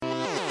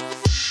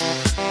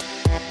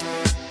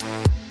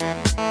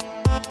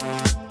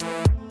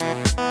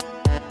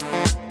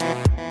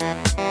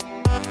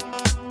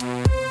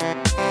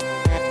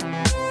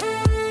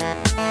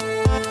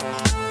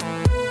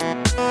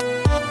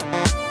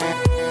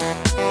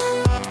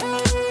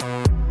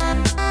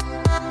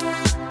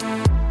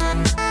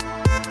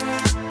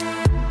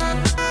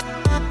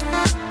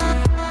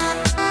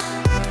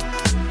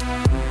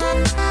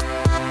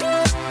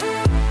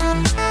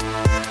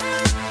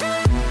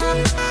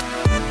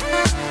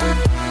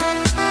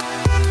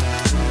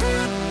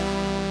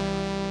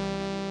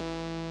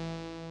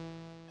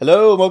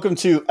Hello, and welcome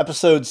to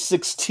episode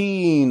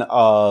 16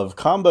 of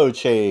Combo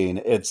Chain.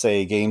 It's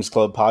a Games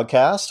Club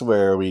podcast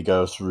where we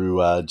go through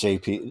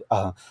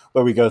JRPGs,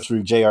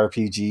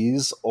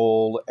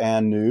 old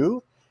and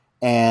new.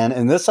 And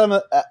in this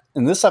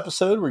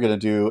episode, we're going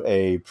to do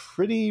a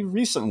pretty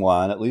recent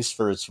one, at least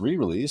for its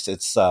re-release.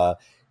 It's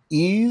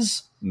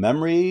Ys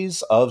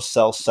Memories of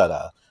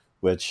Celceta,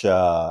 which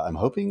I'm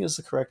hoping is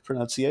the correct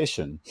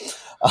pronunciation.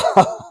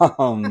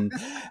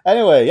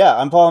 Anyway, yeah,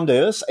 I'm Paul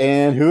Davis,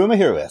 and who am I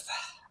here with?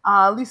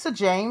 Lisa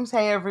James.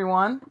 Hey,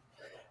 everyone.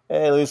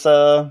 Hey,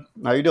 Lisa.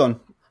 How you doing?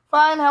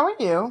 Fine. How are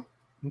you?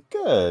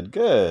 Good.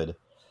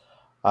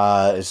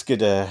 It's good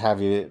to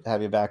have you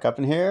back up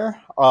in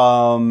here.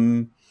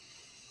 And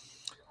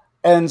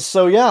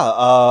so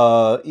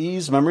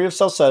Ys Memory of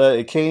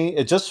Celceta.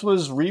 It just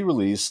was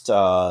re-released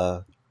in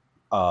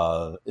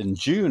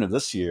June of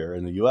this year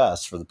in the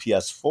US for the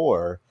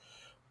PS4,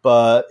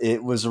 but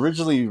it was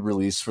originally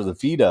released for the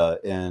Vita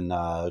in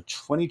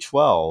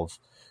 2012.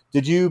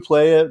 Did you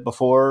play it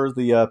before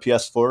the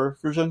PS4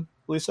 version,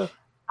 Lisa?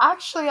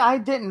 Actually, I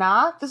did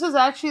not. This is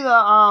actually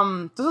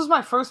this was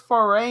my first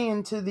foray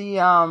into the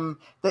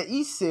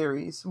Ys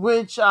series,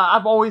 which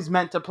I've always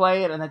meant to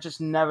play it, and I just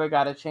never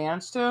got a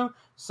chance to.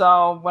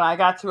 So when I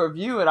got to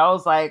review it, I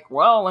was like,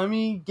 well, let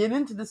me get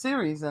into the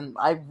series, and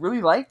I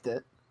really liked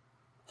it.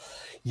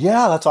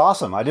 Yeah, that's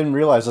awesome. I didn't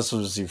realize this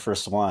was your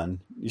first one.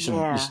 You should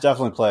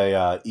definitely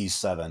play Ys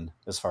 7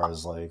 as far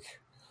as the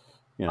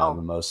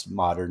most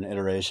modern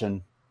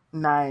iteration.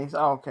 Nice.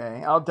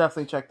 Okay, I'll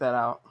definitely check that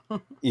out.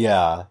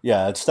 Yeah,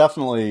 it's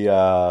definitely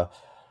the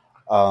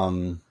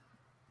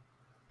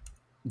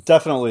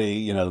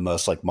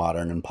most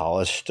modern and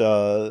polished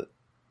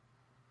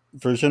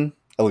version.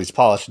 At least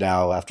polished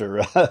now after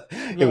it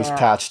was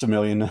patched a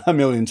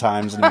million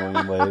times in a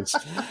million ways.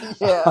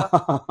 Yeah.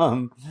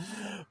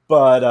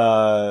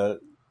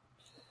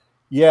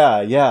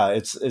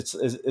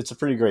 It's a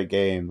pretty great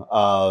game.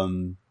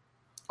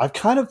 I've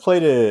kind of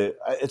played it.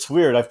 It's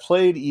weird. I've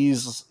played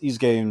Ys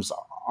games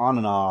on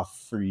and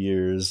off for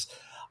years.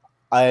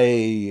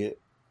 I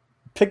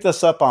picked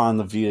this up on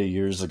the Vita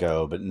years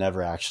ago, but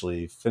never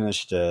actually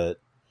finished it.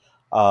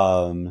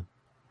 I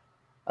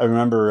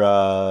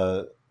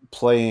remember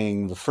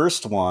playing the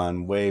first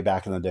one way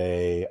back in the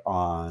day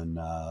on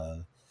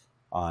the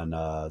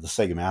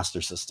Sega Master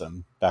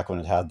System, back when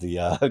it had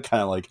the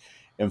kind of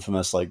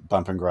infamous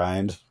bump and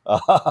grind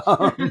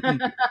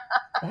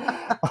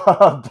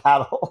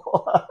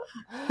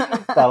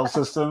battle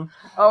system.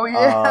 Oh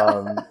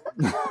yeah,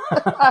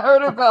 I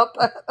heard about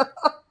that.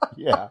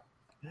 yeah.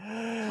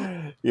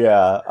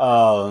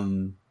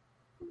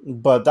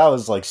 But that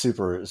was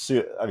super.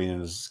 I mean, it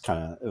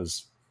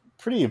was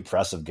pretty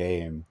impressive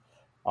game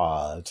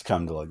to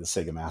come to the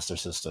Sega Master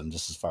System,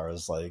 just as far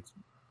as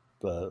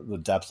the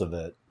depth of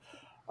it.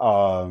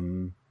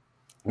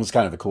 It was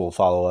kind of a cool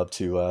follow up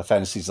to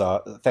Phantasy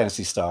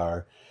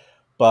Star.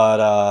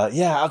 But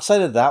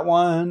outside of that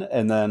one,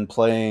 and then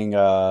playing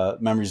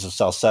Memories of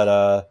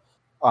Celceta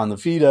on the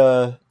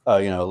Vita,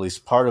 at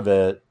least part of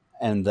it,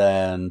 and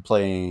then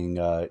playing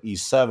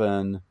Ys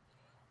 7,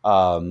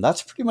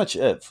 that's pretty much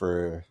it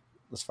for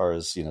as far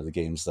as the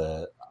games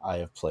that I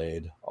have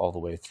played all the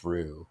way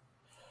through.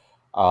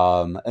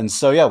 And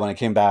so when it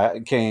when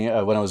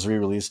it was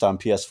re-released on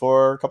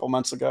PS4 a couple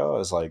months ago, I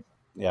was like,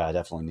 yeah, I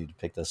definitely need to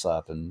pick this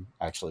up and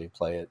actually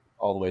play it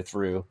all the way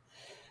through.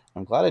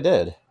 I'm glad I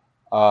did.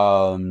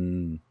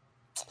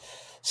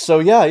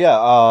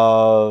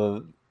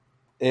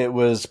 It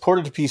was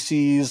ported to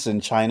PCs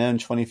in China in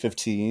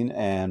 2015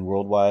 and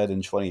worldwide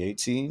in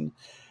 2018.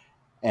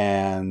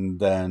 And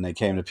then it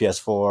came to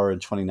PS4 in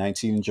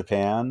 2019 in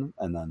Japan.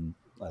 And then,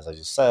 as I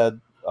just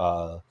said,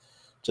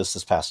 just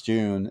this past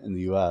June in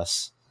the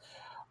US.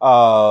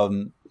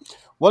 One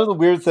of the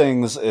weird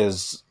things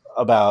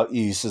about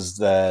Ys is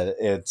that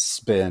it's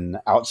been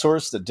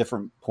outsourced at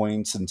different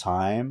points in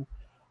time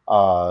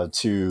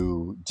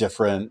to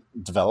different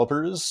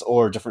developers,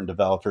 or different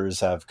developers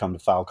have come to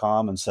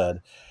Falcom and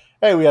said,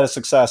 hey, we had a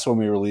success when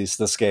we released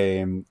this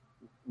game.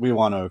 We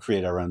want to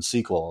create our own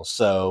sequel.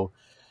 So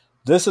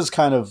this is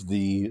kind of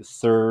the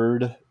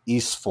third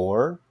Ys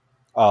 4.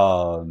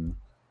 And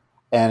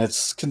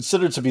it's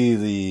considered to be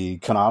the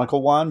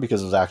canonical one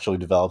because it was actually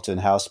developed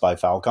in-house by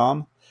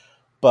Falcom.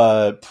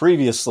 But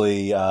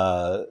previously,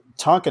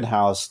 Tonkin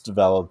House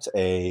developed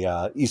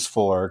a Ys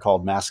 4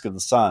 called Mask of the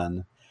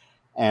Sun,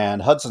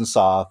 and Hudson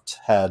Soft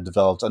had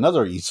developed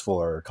another Ys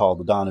 4 called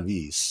The Dawn of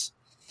Ys.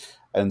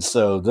 And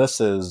so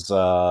this is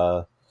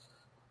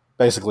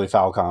basically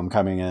Falcom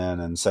coming in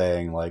and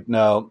saying,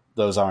 no,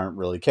 those aren't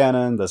really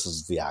canon. This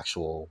is the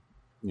actual,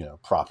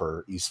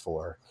 proper Ys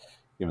 4,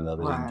 even though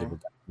they didn't give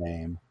it that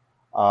name.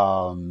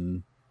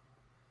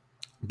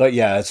 But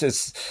yeah,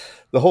 it's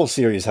the whole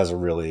series has a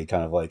really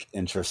kind of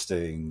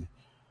interesting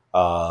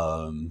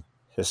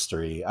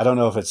history. I don't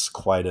know if it's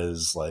quite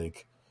as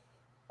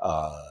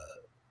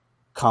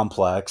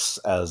complex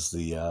as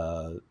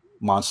the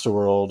Monster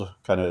World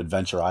kind of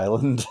Adventure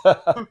Island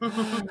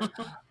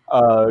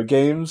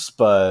games,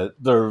 but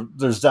there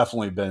was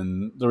definitely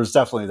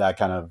that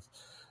kind of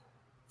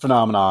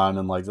phenomenon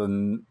in like the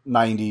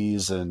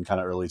 90s and kind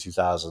of early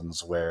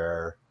 2000s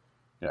where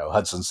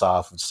Hudson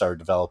Soft started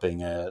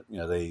developing it.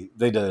 They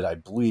did, I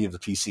believe, the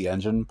PC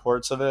Engine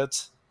ports of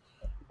it,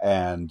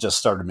 and just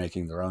started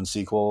making their own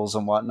sequels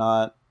and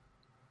whatnot.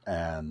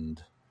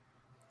 And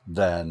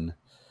then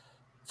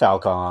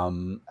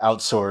Falcom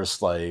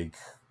outsourced like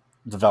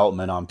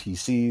development on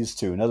PCs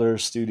to another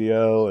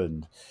studio,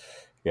 and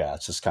yeah,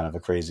 it's just kind of a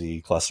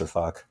crazy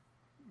clusterfuck.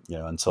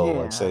 Until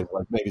like Yeah. say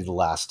like maybe the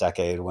last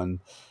decade when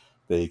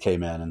they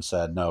came in and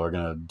said, no, we're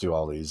going to do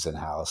all these in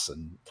house,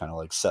 and kind of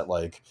like set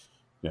like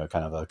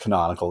kind of a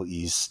canonical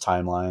East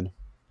timeline.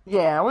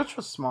 Yeah, which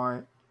was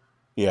smart.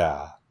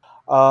 Yeah.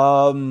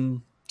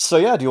 So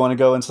yeah, do you want to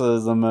go into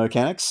the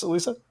mechanics,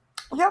 Elisa?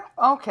 Yep.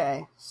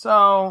 Okay.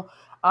 So,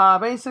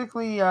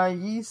 basically,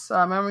 Ys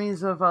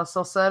Memories of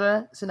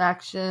Celceta. It's an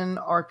action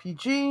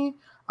RPG,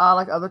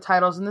 like other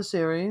titles in the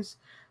series.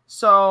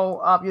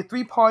 So, your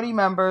three party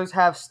members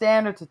have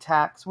standard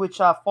attacks, which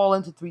fall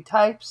into three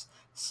types: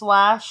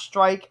 slash,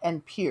 strike,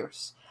 and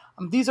pierce.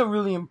 These are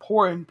really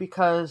important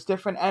because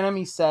different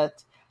enemy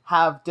sets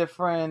have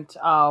different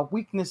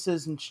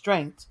weaknesses and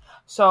strengths.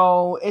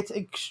 So it's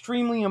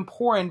extremely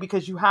important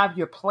because you have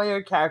your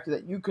player character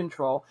that you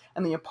control,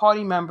 and then your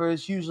party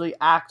members usually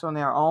act on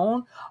their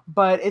own.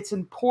 But it's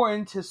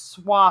important to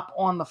swap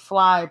on the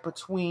fly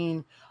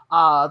between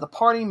the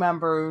party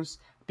members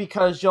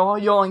because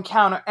you'll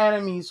encounter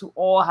enemies who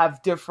all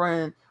have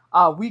different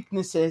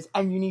weaknesses,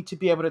 and you need to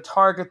be able to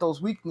target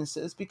those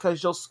weaknesses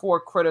because you'll score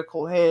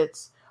critical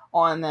hits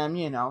on them.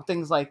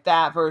 Things like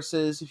that.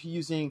 Versus if you're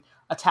using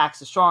attacks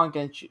to strong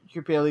against you,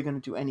 you're barely going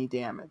to do any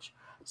damage.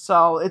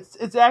 So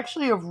it's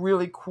actually a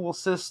really cool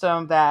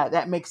system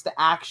that makes the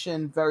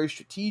action very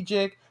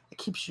strategic. It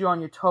keeps you on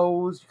your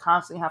toes. You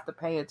constantly have to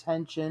pay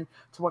attention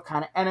to what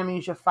kind of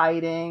enemies you're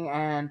fighting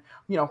and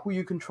who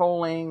you're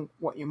controlling,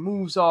 what your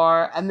moves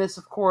are. And this,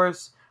 of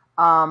course,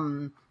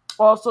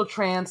 also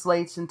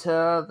translates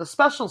into the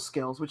special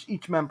skills which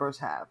each members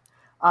have,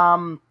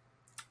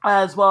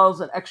 as well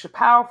as an extra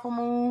powerful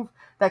move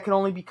that can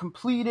only be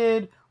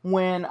completed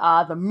when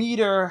the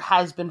meter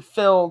has been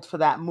filled for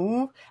that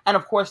move. And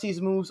of course, these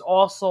moves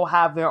also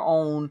have their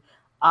own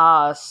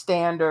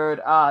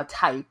standard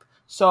type.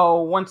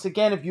 So once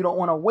again, if you don't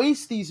want to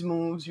waste these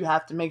moves, you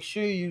have to make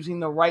sure you're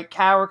using the right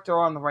character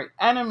on the right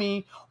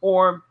enemy,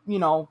 or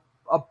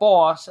a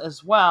boss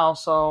as well,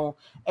 so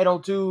it'll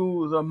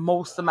do the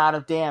most amount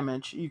of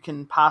damage you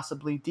can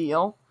possibly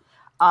deal.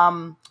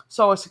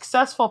 So a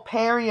successful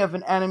parry of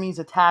an enemy's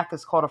attack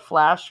is called a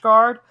flash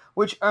guard,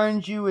 which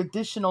earns you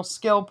additional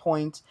skill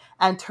points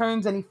and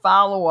turns any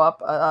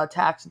follow-up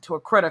attacks into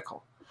a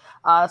critical.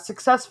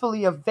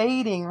 Successfully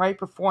evading right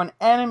before an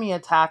enemy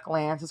attack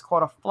lands is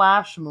called a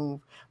flash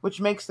move,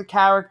 which makes the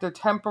character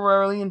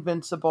temporarily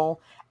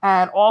invincible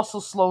and also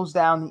slows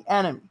down the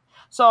enemy.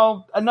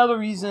 So another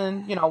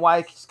reason,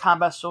 why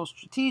combat's so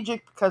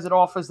strategic, because it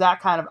offers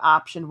that kind of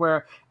option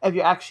where if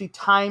you're actually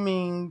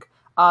timing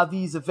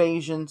these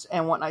evasions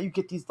and whatnot, you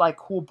get these like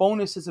cool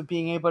bonuses of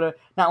being able to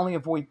not only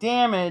avoid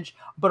damage,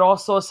 but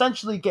also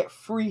essentially get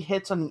free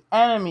hits on the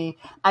enemy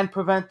and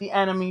prevent the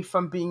enemy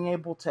from being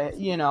able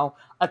to,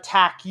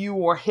 attack you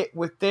or hit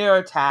with their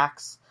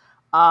attacks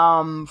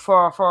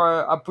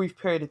for a brief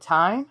period of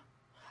time.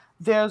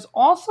 There's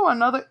also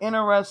another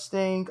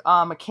interesting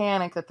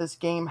mechanic that this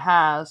game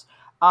has.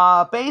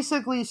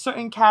 Basically,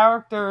 certain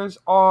characters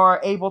are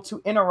able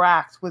to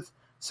interact with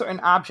certain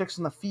objects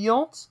in the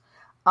field.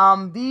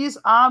 These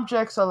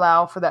objects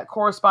allow for that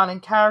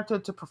corresponding character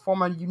to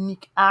perform a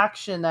unique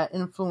action that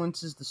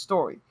influences the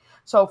story.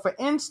 So, for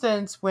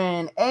instance,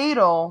 when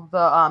Adel,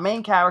 the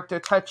main character,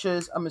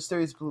 touches a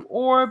mysterious blue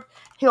orb,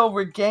 he'll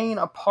regain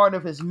a part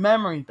of his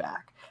memory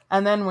back.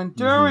 And then when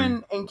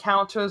Durin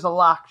encounters a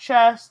locked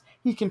chest,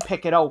 he can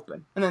pick it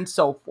open, and then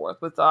so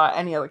forth with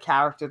any other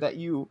character that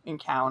you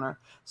encounter.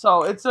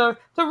 So it's a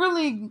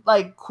really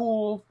like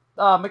cool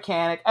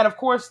mechanic, and of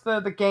course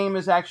the game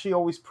is actually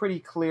always pretty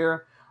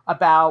clear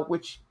about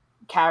which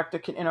character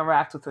can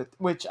interact with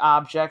which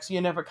objects.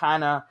 You don't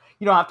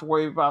have to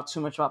worry about too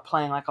much about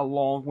playing like a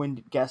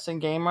long-winded guessing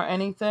game or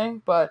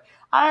anything. But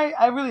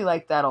I really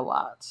like that a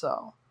lot.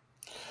 So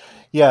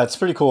yeah, it's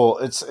pretty cool.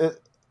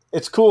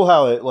 It's cool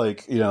how it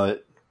like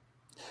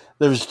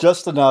there's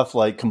just enough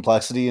like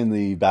complexity in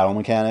the battle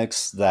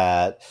mechanics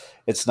that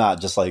it's not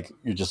just like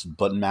you're just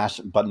button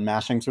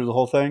mashing through the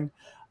whole thing.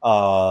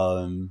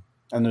 And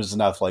there's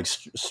enough like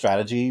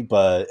strategy,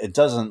 but it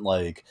doesn't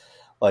like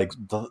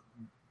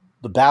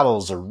the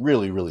battles are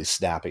really, really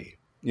snappy.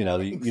 You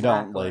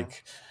don't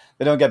like,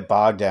 they don't get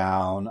bogged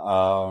down.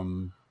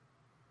 And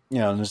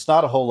there's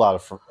not a whole lot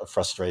of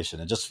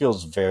frustration. It just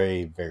feels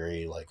very,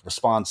 very like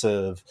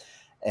responsive.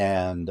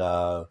 And,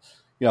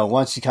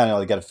 once you kind of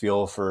like get a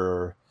feel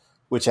for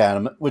which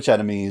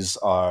enemies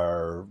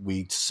are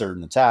weak to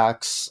certain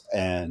attacks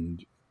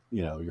and,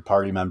 your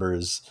party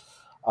members,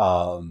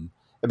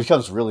 it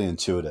becomes really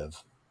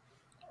intuitive,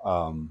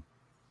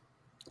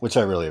 which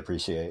I really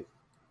appreciate.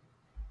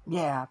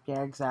 yeah,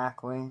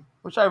 exactly.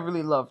 Which I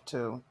really love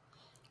too.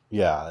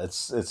 Yeah,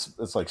 it's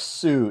like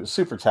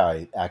super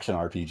tight action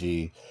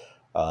RPG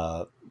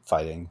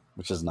fighting,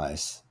 which is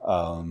nice.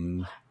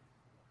 And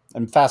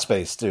fast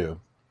paced too.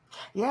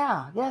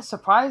 Yeah, yeah,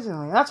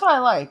 surprisingly. That's what I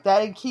like.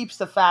 That it keeps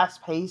the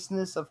fast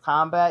pacedness of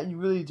combat. You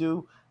really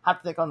do have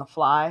to think on the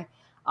fly,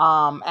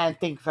 and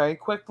think very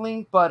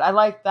quickly. But I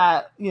like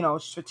that,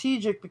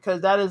 strategic,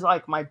 because that is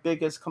like my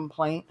biggest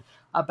complaint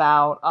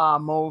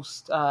about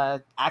most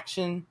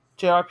action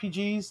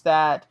JRPGs,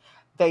 that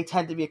they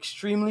tend to be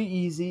extremely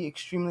easy,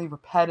 extremely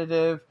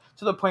repetitive,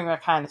 to the point where I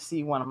kind of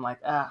see when I'm like,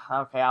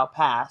 okay, I'll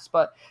pass.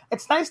 But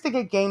it's nice to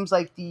get games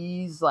like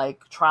these,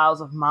 like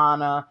Trials of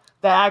Mana,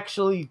 that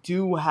actually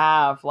do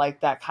have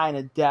like that kind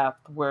of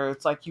depth where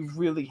it's like you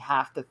really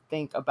have to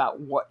think about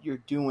what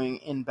you're doing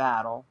in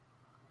battle.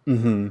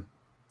 Hmm.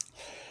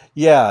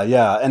 Yeah,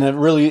 yeah, and it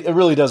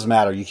really does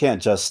matter. You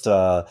can't just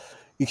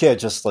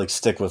like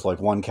stick with like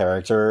one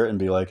character and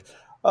be like,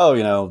 oh,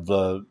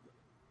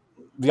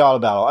 the auto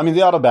battle. I mean,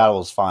 the auto battle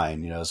is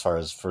fine, as far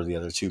as for the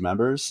other two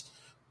members,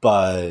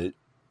 but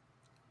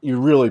you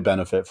really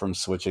benefit from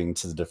switching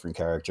to the different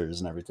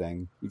characters and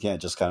everything. You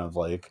can't just kind of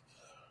like,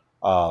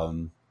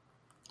 um,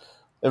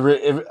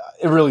 it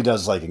really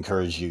does like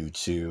encourage you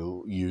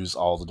to use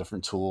all the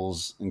different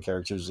tools and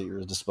characters at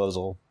your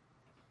disposal.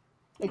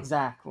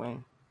 Exactly.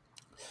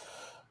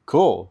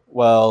 Cool.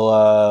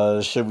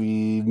 Well, should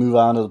we move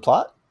on to the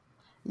plot?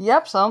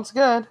 Yep, sounds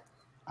good.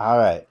 All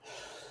right.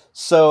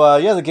 So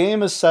yeah, the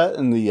game is set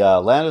in the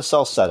land of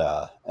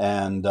Salsetta,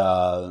 and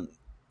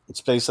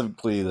it's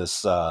basically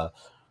this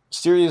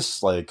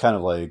mysterious, like kind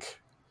of like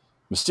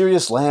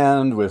mysterious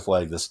land with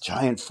like this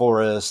giant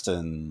forest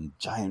and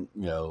giant,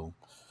 kind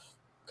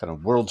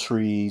of world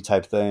tree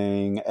type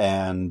thing.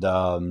 And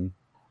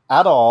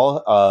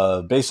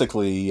Adol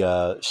basically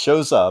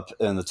shows up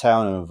in the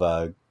town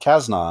of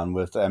Kaznan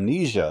with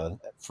amnesia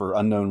for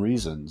unknown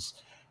reasons.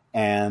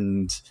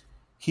 And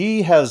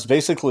he has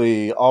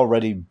basically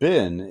already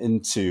been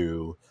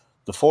into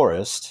the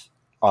forest,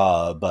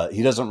 but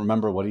he doesn't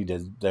remember what he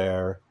did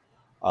there.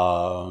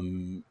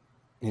 Um,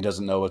 he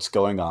doesn't know what's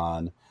going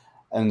on.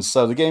 And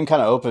so the game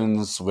kind of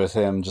opens with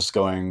him just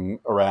going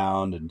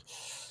around and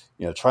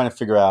trying to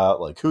figure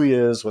out like who he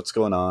is, what's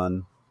going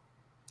on.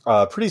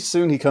 Pretty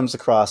soon he comes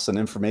across an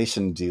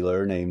information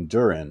dealer named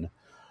Durin,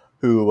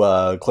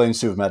 who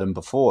claims to have met him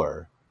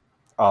before.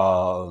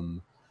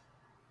 Um,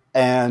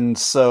 and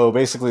so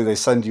basically they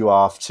send you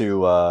off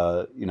to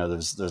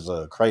there's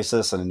a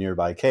crisis in a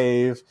nearby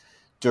cave.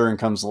 Durin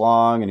comes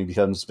along and he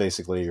becomes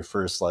basically your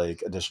first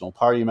like additional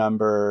party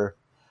member.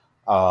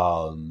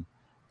 Um,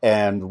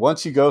 and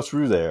once you go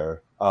through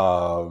there,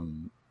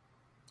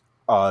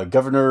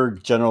 Governor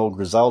General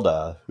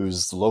Griselda,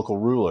 who's the local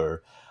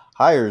ruler,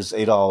 hires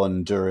Adol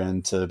and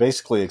Durin to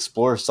basically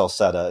explore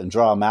Salsetta and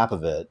draw a map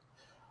of it,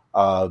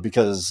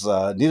 because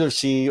neither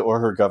she or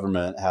her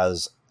government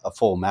has a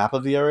full map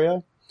of the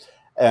area.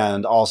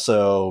 And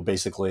also,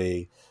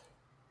 basically,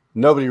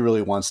 nobody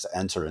really wants to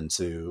enter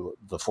into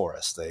the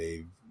forest.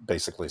 They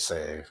basically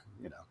say,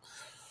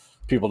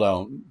 people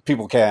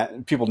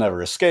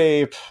never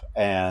escape,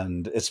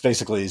 and it's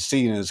basically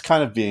seen as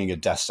kind of being a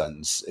death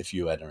sentence if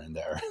you enter in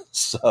there.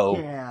 So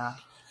Yeah.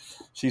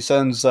 she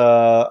sends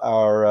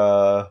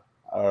our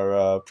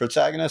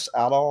protagonist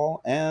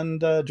Adol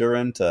and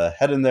Durin to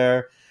head in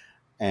there,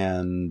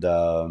 and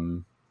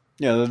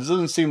it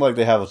doesn't seem like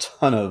they have a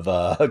ton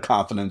of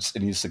confidence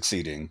in you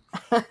succeeding.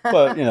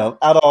 But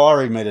Adol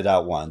already made it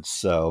out once,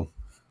 so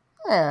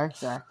Yeah,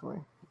 exactly.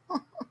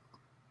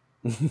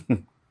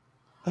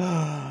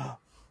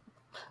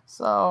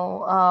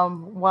 So,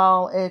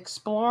 while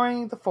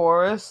exploring the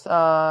forest,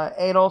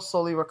 Adol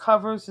slowly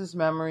recovers his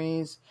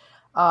memories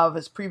of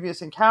his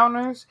previous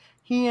encounters.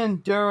 He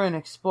and Durin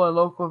explore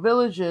local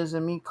villages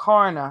and meet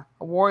Karna,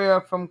 a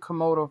warrior from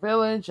Komodo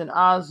village, and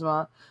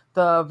Ozma,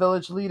 the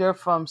village leader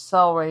from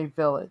Selray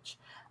village.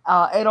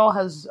 Adol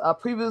has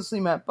previously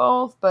met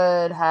both,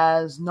 but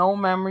has no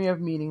memory of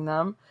meeting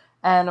them.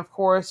 And of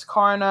course,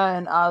 Karna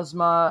and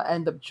Ozma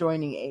end up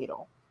joining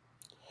Adol.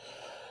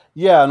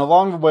 Yeah, and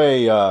along the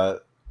way,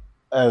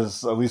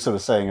 as Elisa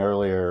was saying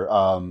earlier,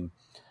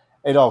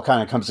 Adol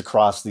kind of comes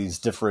across these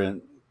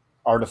different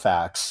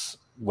artifacts,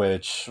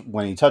 which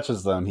when he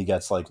touches them, he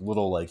gets like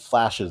little like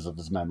flashes of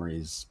his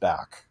memories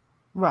back.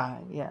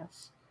 Right,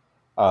 yes.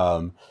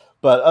 Um,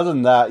 but other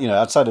than that,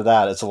 outside of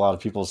that, it's a lot of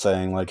people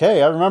saying like,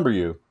 "Hey, I remember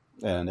you,"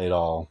 and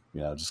Adol,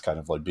 just kind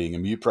of like being a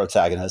mute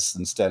protagonist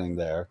and standing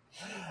there,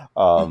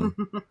 um,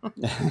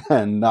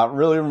 and not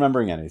really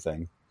remembering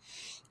anything.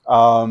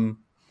 Um,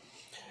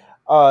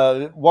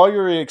 while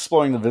you're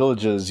exploring the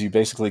villages, you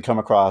basically come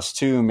across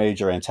two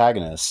major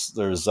antagonists.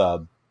 There's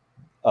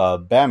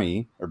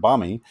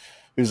Bami,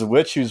 who's a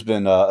witch who's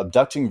been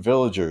abducting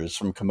villagers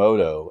from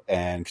Komodo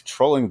and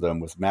controlling them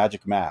with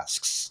magic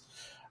masks.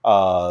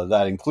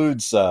 That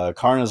includes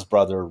Karna's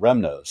brother,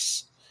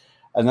 Remnos.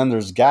 And then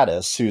there's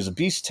Gaddis, who's a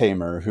beast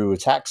tamer who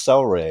attacked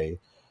Selray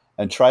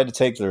and tried to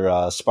take their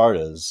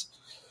Spartas,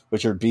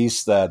 which are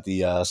beasts that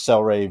the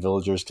Selray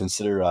villagers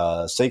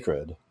consider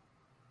sacred.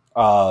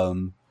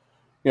 Um,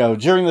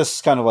 during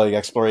this kind of like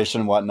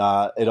exploration and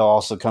whatnot, it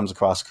also comes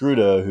across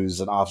Gruda,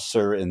 who's an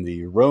officer in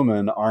the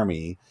Roman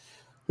army,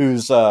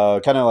 who's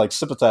kind of like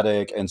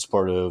sympathetic and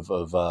supportive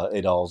of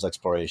Adol's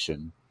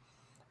exploration.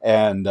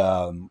 And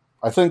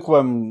I think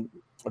when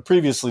I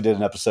previously did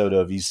an episode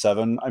of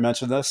E7, I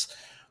mentioned this.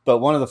 But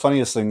one of the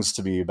funniest things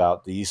to me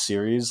about the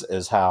series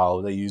is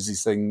how they use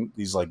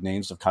these like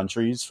names of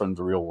countries from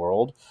the real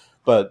world,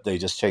 but they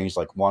just change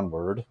like one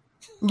word.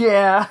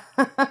 Yeah,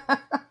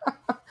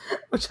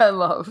 which I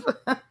love.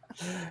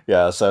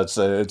 Yeah, so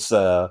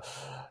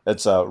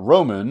it's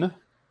Roman,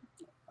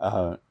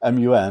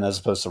 MUN as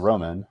opposed to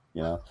Roman,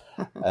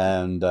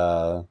 and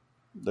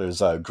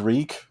there's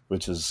Greek,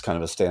 which is kind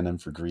of a stand-in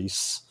for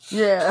Greece.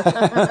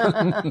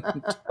 Yeah,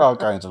 all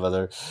kinds of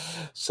other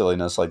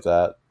silliness like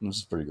that, which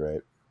is pretty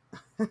great.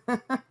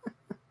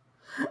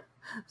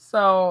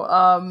 So,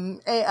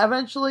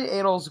 eventually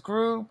Adol's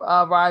group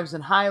arrives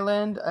in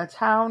Highland, a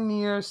town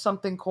near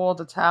something called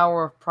the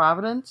Tower of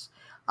Providence,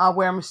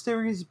 where a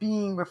mysterious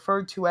being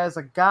referred to as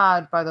a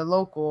god by the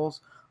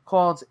locals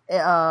called,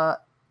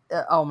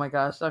 oh my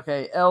gosh,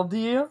 okay,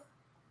 Eldir?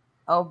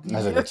 I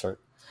think that's right.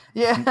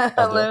 Yeah,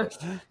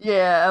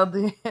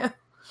 Eldir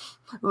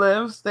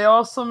lives. They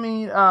also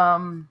meet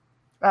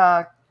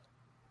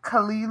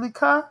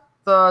Kalilika,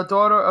 the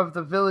daughter of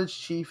the village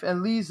chief,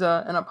 and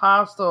Lisa, an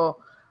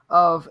apostle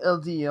of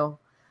Eldiel.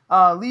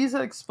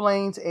 Lisa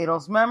explains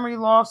Adol's memory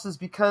loss is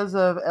because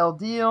of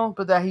Eldiel,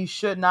 but that he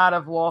should not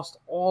have lost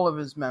all of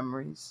his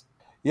memories.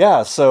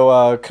 Yeah,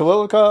 so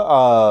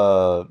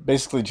Kalilika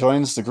basically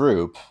joins the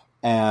group,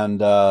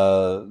 and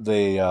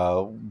they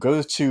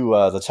go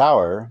to the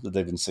tower that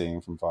they've been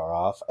seeing from far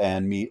off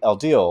and meet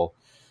Eldiel,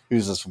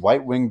 who's this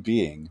white-winged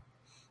being.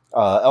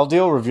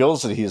 Eldiel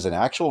reveals that he is an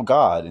actual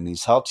god, and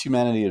he's helped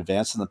humanity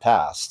advance in the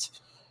past.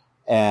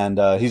 And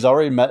he's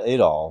already met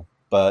Adol,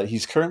 but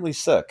he's currently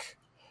sick.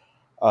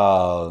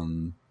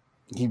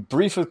 He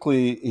briefly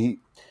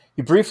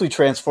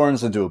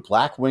transforms into a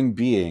black-winged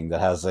being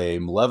that has a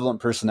malevolent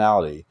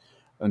personality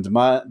and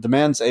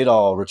demands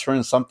Adol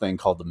return something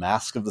called the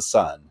Mask of the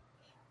Sun.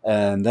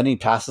 And then he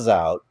passes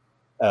out,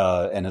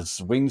 and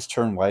his wings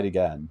turn white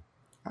again.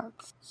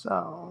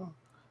 So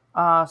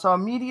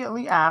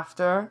immediately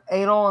after,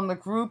 Adol and the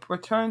group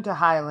return to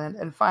Highland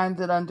and find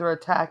it under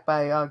attack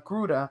by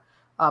Gruda,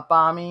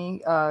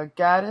 Bami,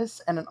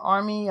 Gaddis, and an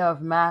army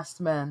of masked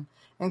men,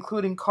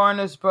 including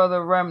Karna's brother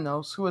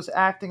Remnos, who is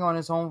acting on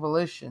his own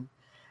volition.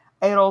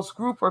 Adol's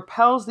group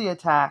repels the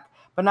attack,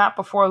 but not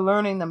before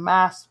learning the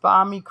masks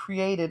Bami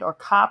created are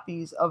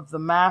copies of the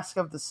Mask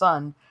of the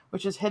Sun,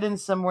 which is hidden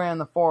somewhere in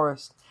the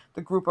forest.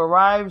 The group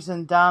arrives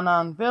in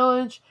Danann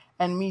village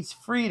and meets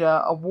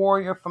Frida, a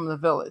warrior from the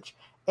village.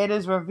 It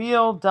is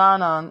revealed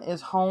Danann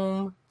is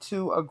home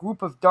to a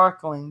group of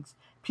Darklings,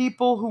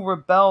 people who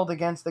rebelled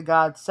against the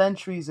gods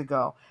centuries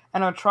ago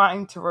and are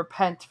trying to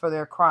repent for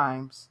their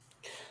crimes.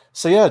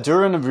 So yeah,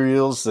 Durin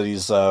reveals that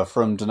he's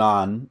from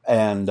Danann,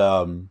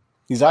 and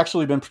he's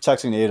actually been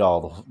protecting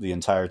Adol the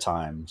entire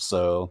time.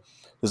 So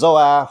his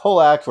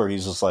whole act where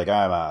he's just like,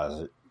 I'm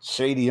a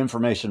shady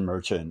information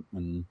merchant,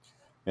 and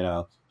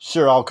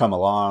sure, I'll come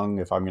along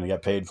if I'm going to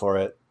get paid for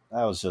it.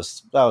 That was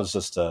just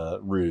a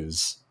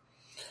ruse.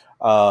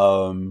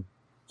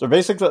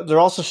 They're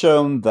also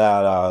shown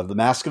that the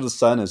Mask of the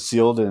Sun is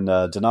sealed in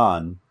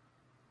Danann,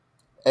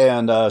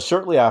 and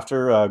shortly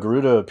after,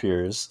 Garuda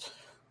appears,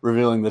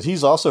 revealing that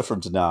he's also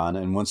from Danann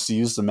and wants to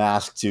use the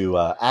mask to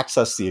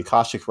access the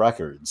Akashic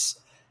records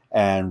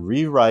and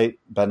rewrite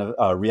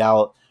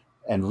reality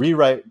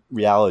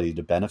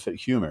to benefit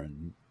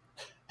humans.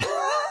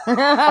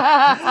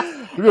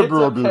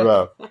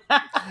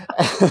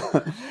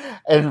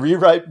 And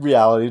rewrite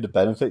reality to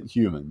benefit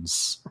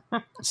humans.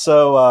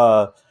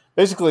 So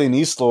basically in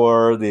East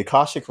lore, the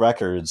Akashic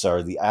records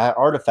are the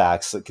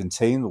artifacts that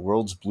contain the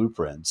world's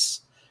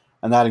blueprints,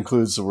 and that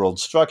includes the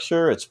world's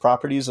structure, its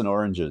properties, and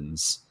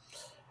origins.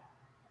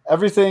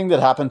 Everything that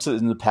happened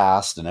in the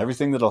past and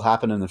everything that will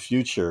happen in the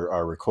future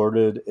are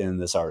recorded in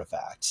this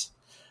artifact.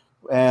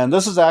 And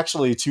this is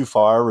actually too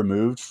far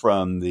removed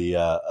from the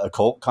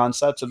occult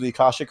concept of the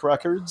Akashic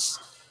records,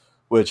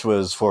 which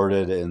was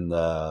forwarded in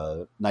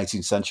the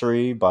 19th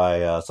century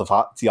by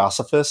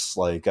theosophists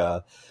like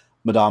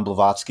Madame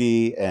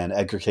Blavatsky and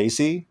Edgar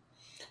Cayce.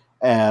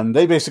 And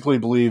they basically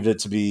believed it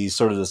to be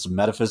sort of this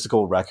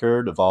metaphysical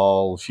record of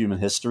all of human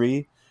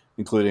history,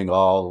 including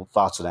all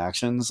thoughts and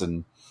actions.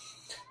 And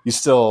you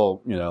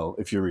still,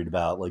 if you read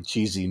about like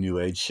cheesy new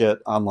age shit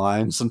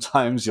online,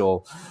 sometimes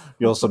you'll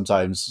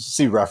sometimes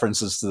see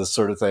references to this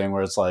sort of thing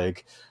where it's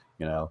like,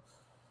 it's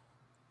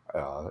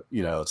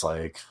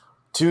like,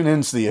 tune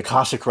into the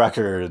Akashic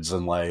records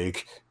and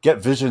like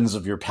get visions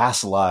of your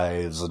past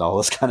lives and all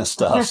this kind of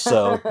stuff.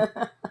 So,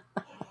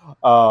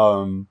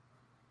 and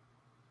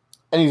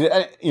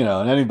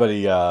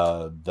anybody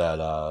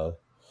that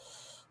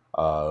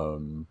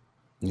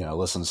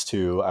listens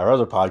to our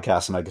other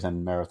podcast,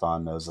 Megaton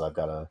Marathon, knows that I've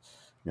got a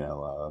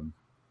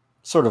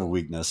sort of a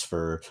weakness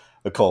for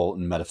occult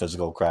and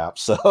metaphysical crap.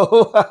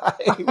 So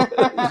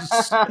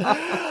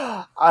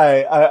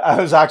I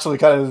was actually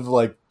kind of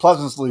like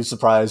pleasantly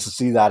surprised to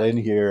see that in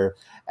here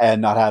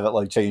and not have it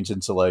like change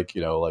into like,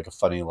 like a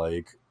funny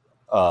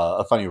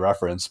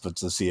reference, but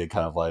to see it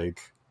kind of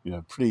like,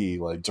 pretty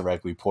like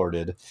directly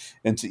ported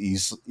into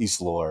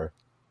East lore.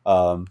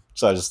 So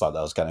I just thought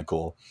that was kind of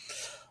cool.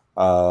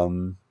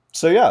 So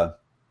yeah.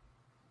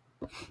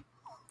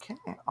 Okay,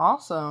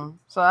 awesome.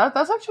 So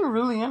that's actually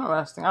really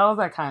interesting. I love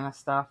that kind of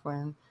stuff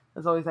when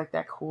there's always like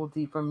that cool,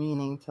 deeper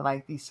meaning to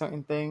like these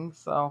certain things.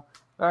 So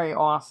very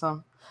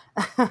awesome.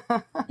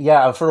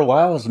 Yeah, for a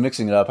while I was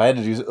mixing it up. I had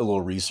to do a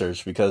little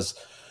research because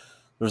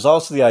there's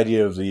also the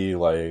idea of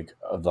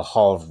of the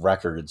Hall of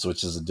Records,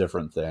 which is a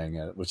different thing,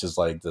 which is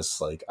like this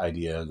like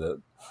idea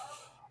that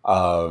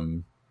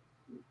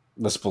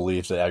this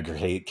belief that Edgar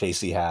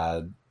Casey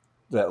had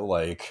that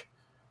like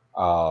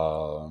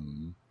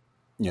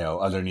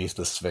underneath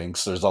the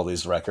Sphinx, there's all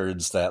these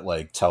records that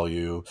like tell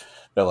you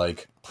that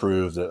like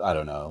prove that, I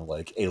don't know,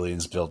 like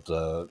aliens built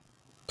the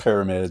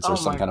pyramids or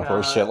some kind of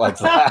horse shit like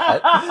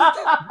that.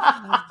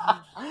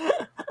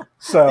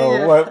 So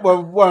yeah.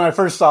 when I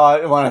first saw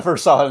it in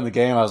the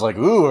game, I was like,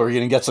 "Ooh, are we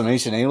gonna get some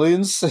ancient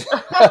aliens stuff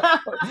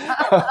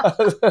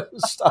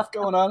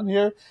going on in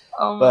here?"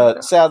 But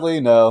God.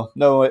 Sadly,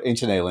 no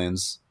ancient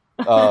aliens.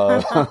 It's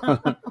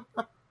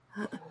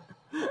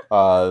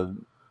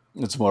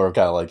more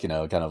kind of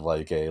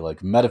like a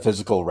like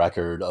metaphysical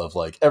record of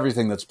like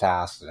everything that's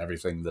past and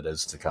everything that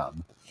is to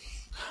come.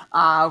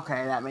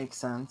 Okay, that makes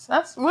sense.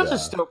 Which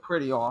is still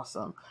pretty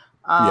awesome.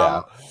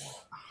 Yeah.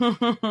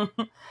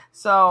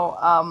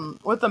 So,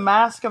 with the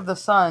Mask of the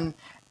Sun,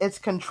 its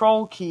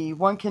control key,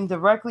 one can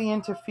directly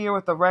interfere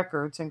with the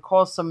records and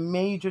cause some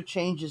major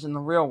changes in the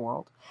real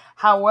world.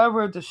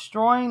 However,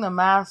 destroying the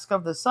Mask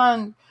of the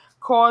Sun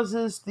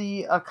causes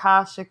the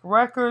Akashic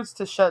records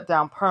to shut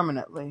down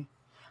permanently.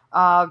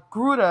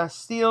 Gruda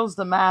steals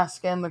the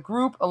mask, and the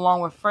group,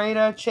 along with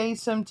Freda,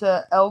 chase him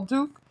to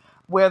Elduk,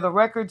 where the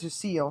records are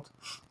sealed.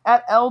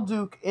 At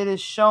Elduk, it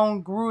is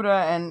shown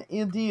Gruda and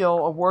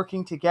Idil are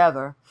working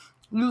together.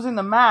 Losing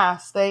the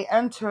mask, they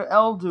enter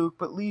Elduk,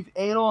 but leave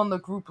Adel and the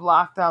group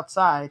locked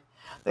outside.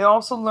 They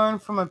also learn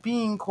from a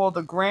being called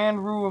the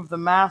Grand Rue of the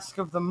Mask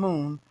of the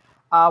Moon,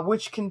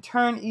 which can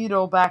turn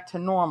Idil back to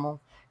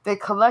normal. They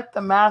collect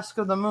the Mask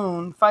of the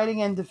Moon,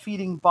 fighting and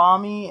defeating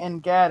Balmy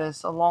and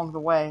Gaddis along the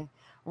way.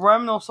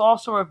 Remnos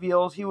also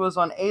reveals he was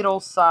on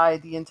Adel's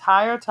side the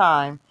entire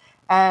time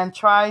and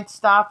tried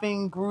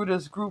stopping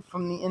Gruda's group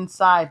from the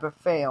inside but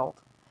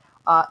failed.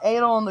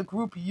 Adel and the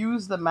group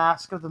use the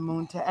Mask of the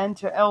Moon to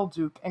enter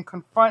Elduk and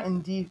confront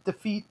and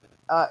defeat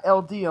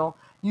Eldil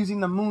using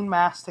the Moon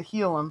Mask to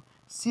heal him,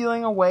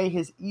 sealing away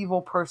his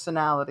evil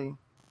personality.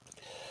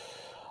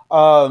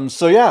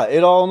 So yeah,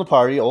 Adel and the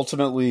party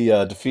ultimately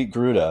defeat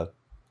Gruda,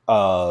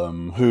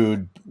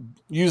 who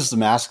used the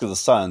Mask of the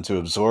Sun to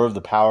absorb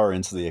the power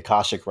into the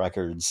Akashic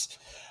records,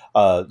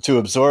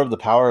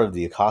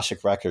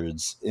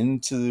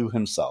 into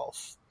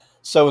himself.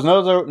 So with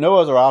no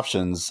other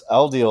options,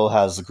 Eldil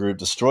has the group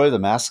destroy the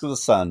Mask of the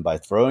Sun by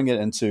throwing it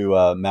into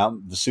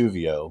Mount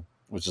Vesuvio,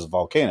 which is a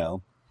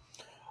volcano.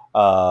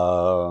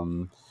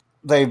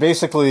 They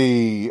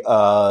basically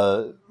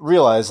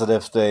realize that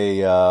if they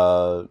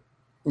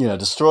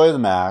destroy the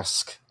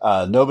mask,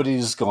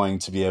 nobody's going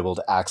to be able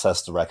to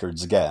access the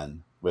records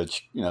again,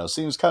 which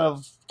seems kind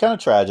of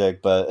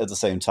tragic, but at the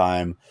same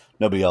time,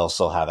 nobody else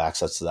will have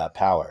access to that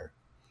power.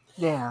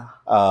 Yeah.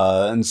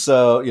 And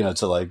so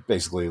to like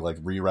basically like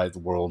rewrite the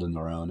world in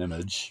their own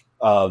image.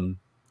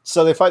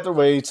 So they fight their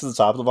way to the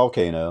top of the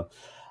volcano,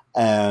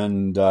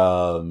 and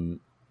Adel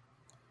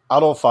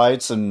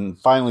fights and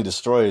finally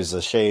destroys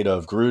the Shade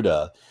of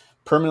Gruda,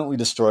 permanently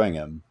destroying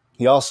him.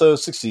 He also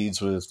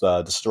succeeds with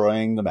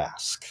destroying the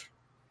mask.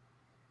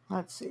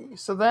 Let's see.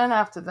 So then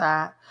after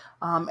that,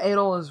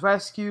 Adel is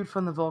rescued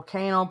from the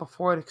volcano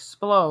before it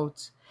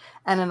explodes.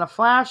 And in a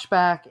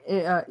flashback,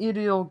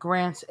 Idil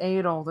grants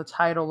Adel the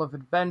title of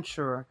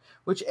Adventurer,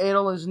 which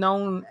Adel is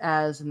known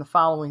as in the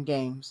following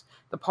games.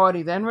 The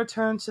party then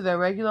returns to their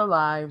regular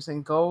lives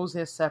and goes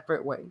their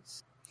separate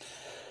ways.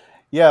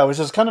 Yeah, which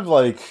is kind of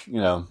like, East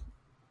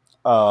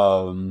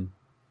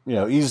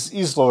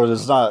lore,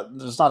 there's not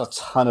a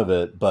ton of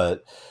it,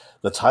 but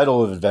the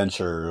title of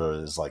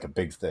Adventurer is like a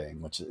big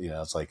thing, which,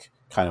 it's like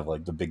kind of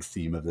like the big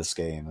theme of this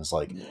game is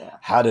like,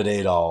 how did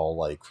Adel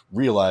like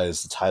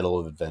realize the title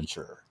of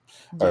Adventurer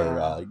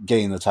or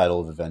gain the title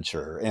of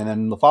Adventurer? And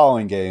in the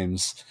following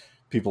games,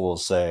 people will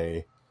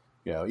say,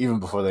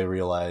 even before they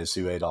realize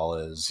who Adel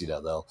is,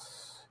 they'll,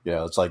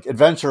 it's like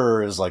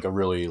Adventurer is like a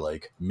really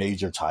like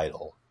major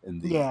title in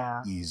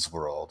the Ys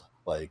world.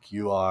 Like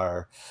you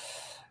are,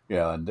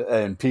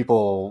 and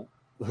people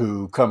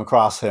who come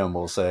across him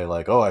will say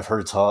like, oh, I've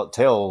heard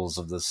tales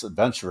of this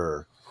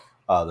adventurer,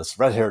 this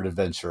red-haired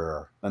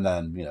adventurer. And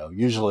then,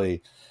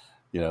 usually,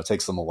 it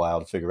takes them a while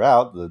to figure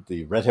out that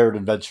the red-haired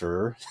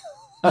adventurer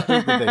that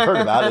they've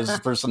heard about is the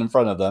person in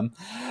front of them.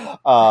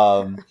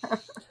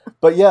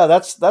 But yeah,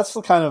 that's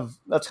kind of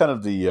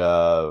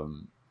the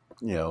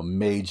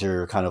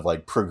major kind of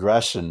like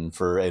progression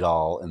for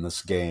Adol in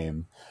this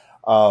game.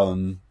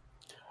 Um,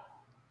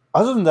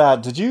 Other than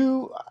that, did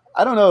you?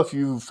 I don't know if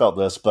you felt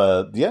this,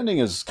 but the ending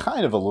is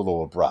kind of a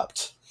little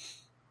abrupt.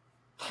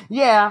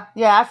 Yeah,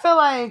 yeah. I feel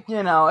like,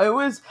 it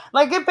was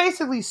like it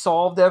basically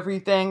solved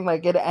everything.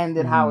 Like it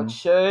ended how it Hmm.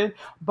 should.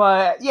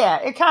 But yeah,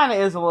 it kind of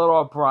is a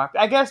little abrupt.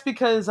 I guess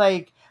because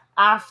like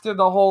after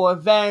the whole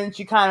event,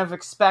 you kind of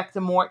expect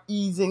a more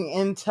easing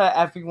into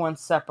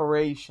everyone's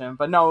separation.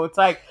 But no, it's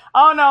like,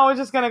 oh no, we're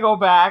just gonna go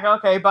back.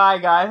 Okay, bye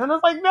guys. And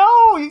it's like,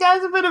 no, you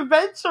guys have been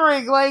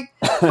adventuring. Like,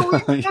 can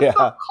we get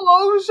some Yeah.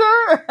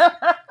 closure?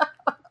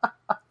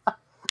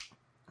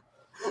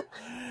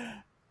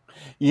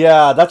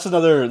 Yeah, that's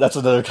another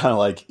kind of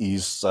like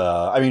East.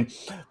 I mean,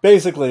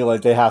 basically,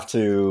 like they have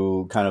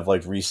to kind of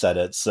like reset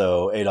it.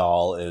 So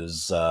Adol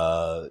is,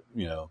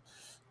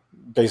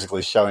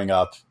 basically showing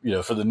up,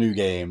 for the new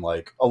game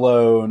like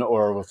alone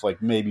or with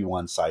like maybe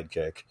one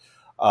sidekick,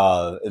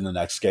 in the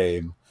next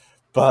game.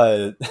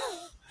 But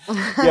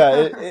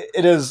yeah,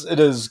 it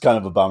is kind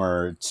of a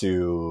bummer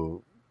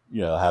to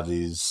have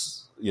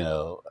these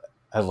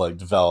have like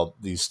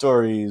developed these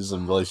stories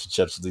and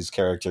relationships with these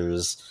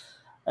characters,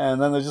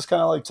 and then they just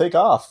kind of like take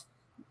off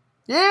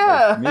like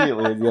Yeah.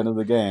 immediately at the end of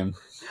the game.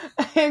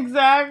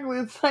 Exactly.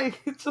 It's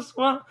like it's just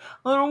want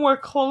a little more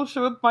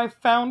closure with my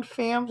found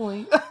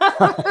family.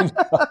 I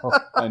know,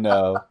 I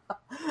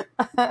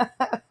know.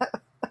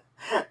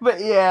 But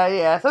yeah,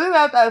 yeah. So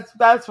I think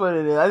that's what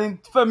it is. I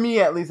think for me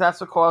at least,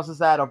 that's what causes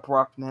that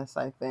abruptness.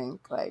 I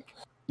think like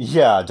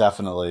Yeah,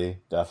 definitely,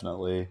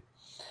 definitely.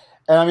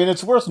 And I mean,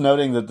 it's worth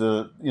noting that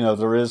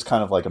there is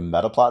kind of like a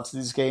meta plot to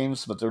these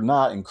games, but they're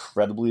not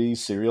incredibly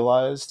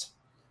serialized.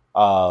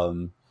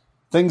 Um,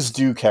 things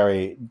do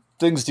carry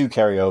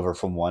over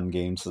from one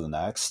game to the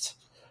next,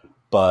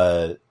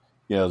 but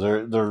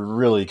they're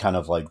really kind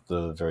of like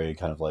the very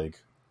kind of like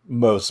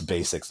most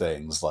basic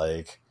things.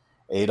 Like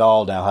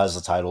Adol now has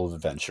the title of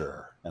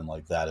adventurer, and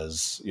like that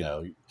is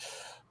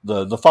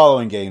the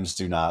following games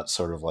do not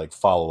sort of like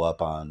follow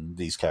up on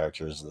these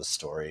characters of the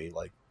story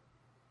like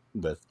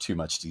with too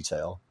much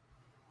detail.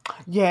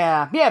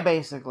 yeah, yeah.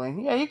 Basically,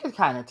 yeah. You could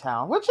kind of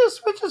tell, which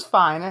is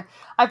fine.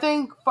 I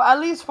think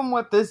at least from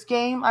what this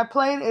game I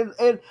played,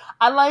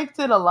 I liked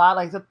it a lot.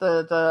 Like that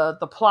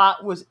the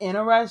plot was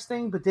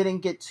interesting, but didn't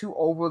get too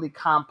overly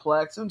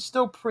complex. It was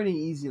still pretty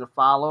easy to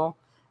follow,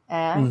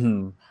 and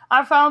Hmm.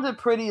 I found it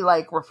pretty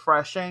like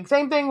refreshing.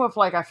 Same thing with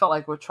like I felt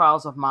like with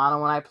Trials of Mana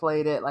when I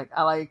played it. Like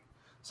I like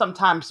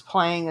sometimes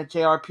playing a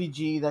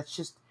JRPG that's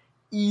just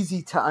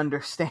easy to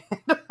understand.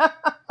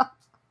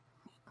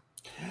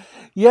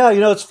 Yeah,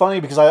 it's funny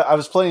because I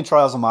was playing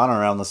Trials of Mana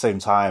around the same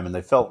time, and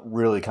they felt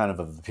really kind of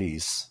a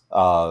piece.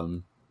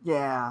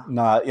 Yeah.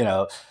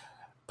 Not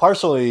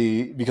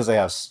partially because they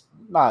have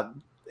not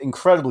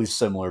incredibly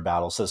similar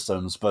battle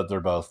systems, but they're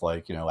both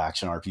like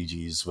action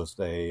RPGs with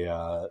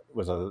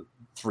a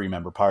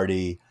three-member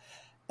party,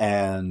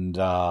 and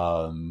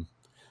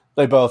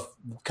they both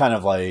kind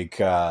of like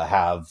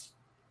have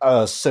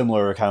a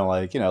similar kind of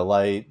like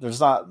light.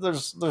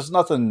 There's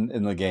nothing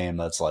in the game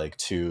that's like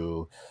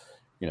you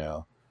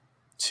know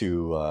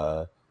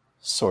too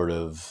sort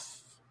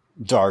of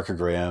dark or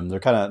grim. They're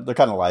kind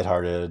of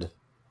lighthearted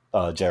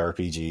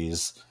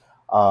JRPGs.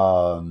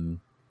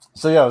 Um,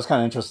 so yeah, it was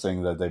kind of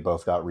interesting that they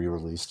both got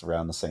re-released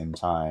around the same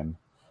time.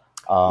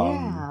 Um,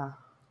 Yeah.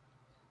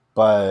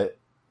 but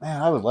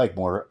man, I would like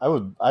more. I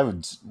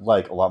would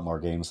like a lot more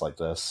games like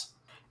this.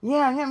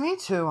 Yeah, yeah, me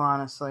too.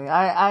 Honestly,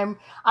 I'm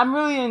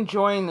really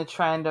enjoying the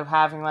trend of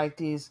having like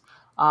these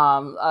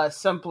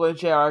simpler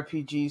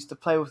JRPGs to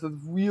play with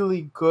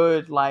really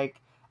good like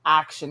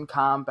action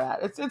combat.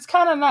 It's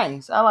kind of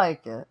nice. I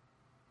like it.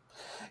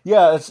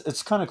 Yeah,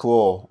 it's kind of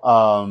cool,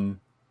 and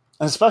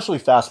especially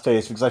fast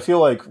paced because I feel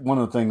like one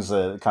of the things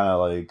that kind of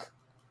like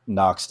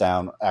knocks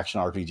down action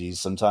RPGs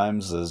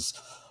sometimes is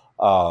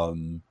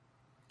um,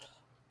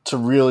 to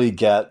really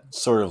get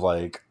sort of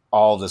like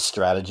all the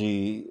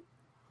strategy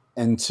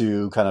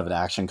into kind of an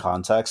action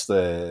context.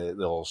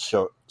 They'll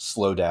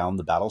slow down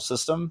the battle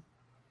system,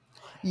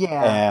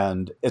 Yeah,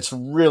 and it's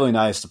really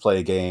nice to play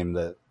a game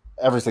that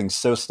everything's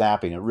so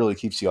snappy and it really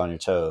keeps you on your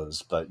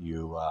toes,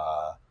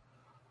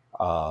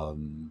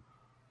 um,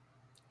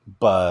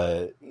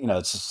 but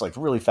it's just like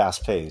really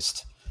fast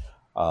paced.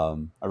 I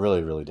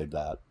really really dig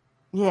that.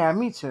 yeah,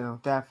 me too.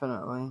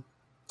 Definitely.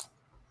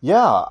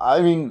 Yeah,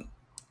 I mean,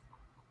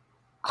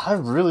 I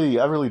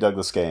really dug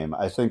this game.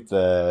 I think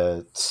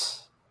that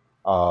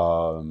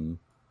um,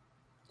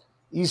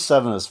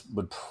 E7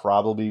 would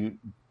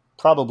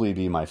probably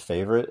be my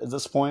favorite at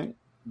this point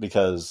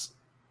because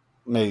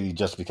maybe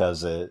just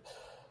because it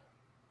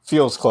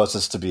feels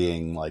closest to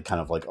being like kind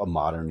of like a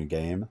modern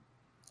game.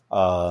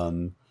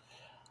 Um,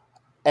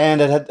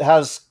 and it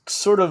has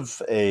sort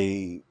of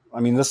a. I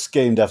mean, this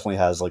game definitely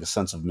has like a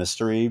sense of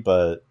mystery,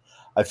 but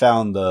I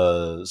found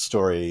the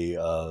story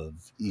of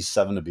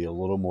E7 to be a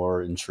little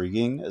more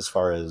intriguing as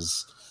far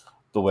as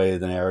the way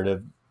the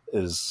narrative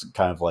is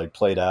kind of like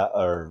played out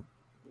or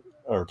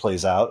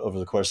plays out over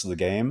the course of the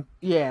game.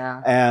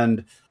 Yeah.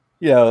 And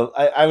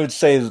I would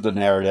say that the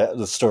narrative,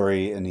 the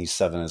story in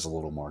E7 is a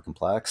little more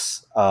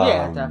complex.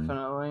 Yeah,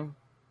 definitely.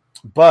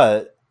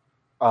 But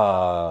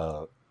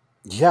yeah,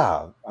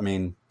 I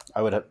mean,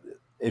 I would have,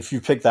 if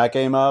you pick that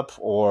game up,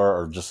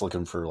 or are just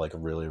looking for like a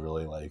really,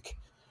 really like,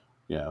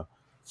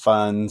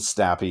 fun,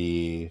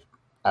 snappy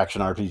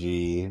action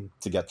RPG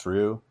to get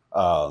through.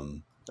 I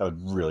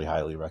would really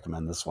highly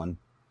recommend this one.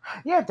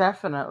 Yeah,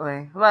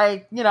 definitely.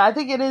 I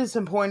think it is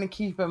important to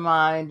keep in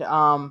mind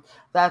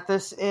that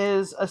this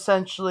is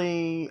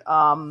essentially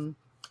a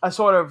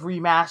sort of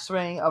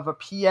remastering of a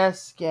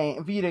PS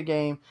game, Vita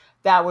game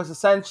that was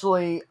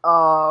essentially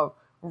a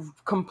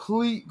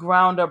complete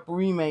ground up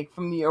remake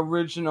from the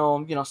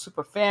original,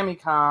 Super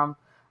Famicom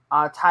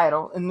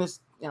title. And this,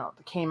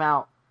 that came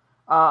out.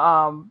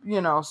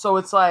 So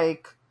it's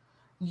like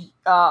you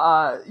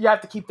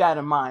have to keep that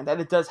in mind that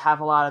it does have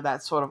a lot of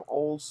that sort of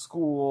old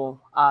school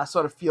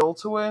sort of feel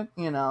to it,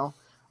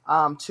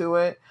 to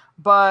it.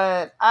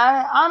 But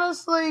I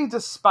honestly,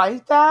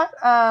 despite that,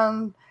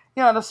 the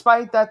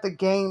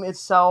game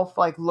itself,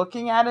 like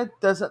looking at it,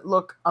 doesn't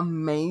look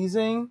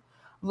amazing.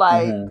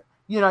 Like, Mm-hmm.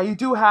 You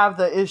do have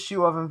the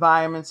issue of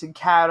environments and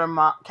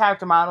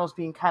character models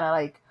being kind of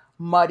like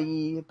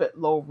muddy, a bit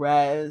low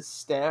res,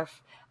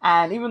 stiff,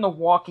 and even the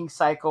walking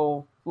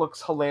cycle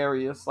looks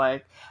hilarious.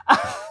 Like,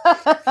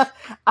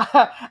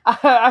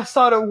 I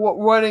started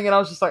running and I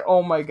was just like,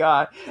 oh my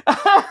god.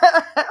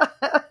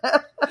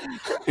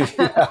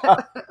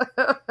 Yeah.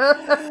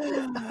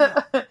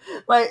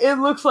 Like, it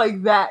looks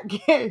like that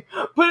game,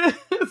 but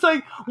it's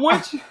like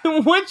once you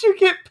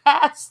get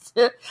past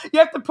it, you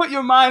have to put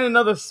your mind in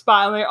another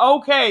spot. Like,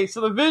 okay,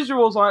 so the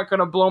visuals aren't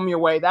going to blow me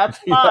away. That's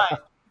fine.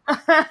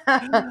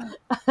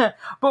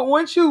 But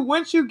once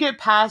you get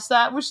past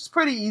that, which is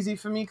pretty easy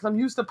for me because I'm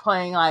used to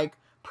playing like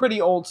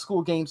pretty old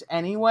school games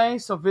anyway,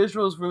 so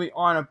visuals really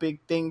aren't a big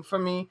thing for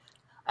me.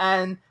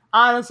 And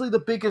honestly, the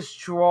biggest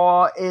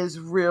draw is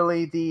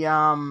really the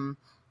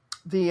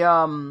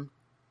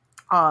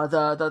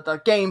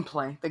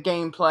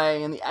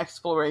gameplay and the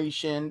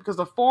exploration, because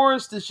the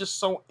forest is just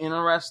so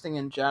interesting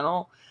in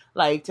general,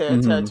 like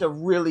to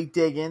really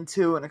dig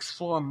into and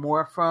explore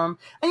more from.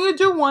 And you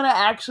do want to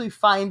actually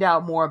find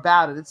out more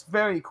about it. It's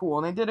very cool,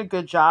 and they did a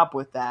good job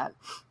with that,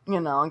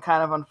 and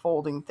kind of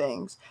unfolding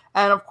things.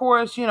 And of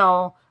course,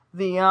 the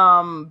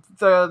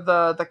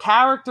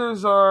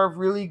characters are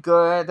really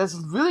good. There's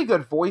really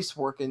good voice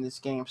work in this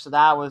game, so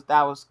that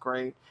was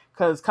great.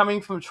 Because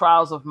coming from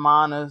Trials of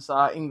Mana's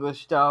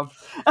English dub,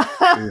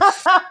 Yeah.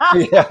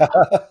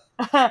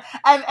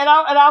 and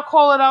I'll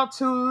call it out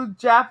too.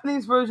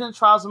 Japanese version of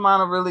Trials of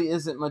Mana really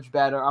isn't much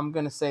better. I'm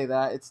gonna say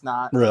that it's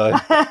not. Really?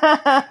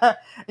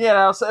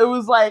 So it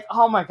was like,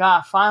 oh my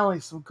god, finally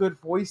some good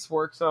voice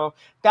work. So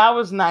that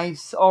was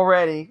nice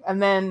already.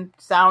 And then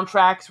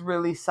soundtrack's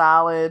really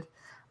solid.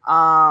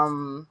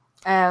 And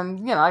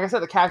like I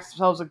said, the characters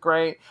themselves are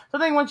great. So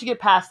I think once you get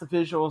past the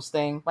visuals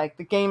thing, like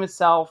the game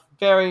itself,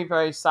 very,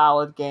 very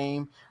solid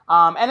game.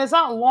 And it's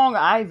not long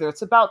either.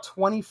 It's about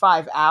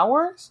 25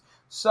 hours.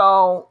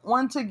 So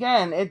once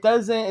again,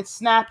 it's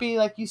snappy,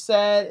 like you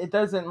said. It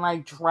doesn't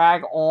like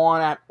drag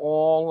on at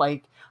all,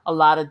 like a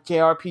lot of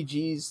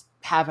JRPGs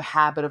have a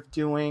habit of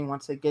doing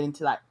once they get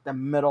into the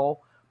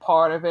middle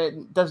part of it.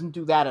 It doesn't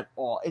do that at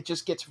all. It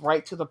just gets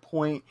right to the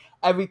point.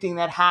 Everything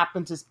that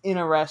happens is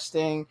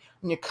interesting,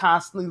 and you're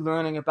constantly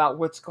learning about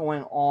what's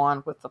going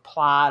on with the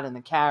plot and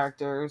the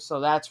characters. So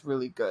that's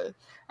really good.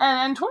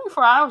 And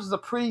 24 hours is a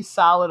pretty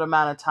solid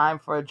amount of time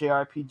for a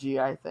JRPG,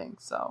 I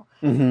think. So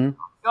Mm-hmm.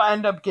 you'll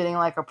end up getting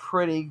like a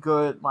pretty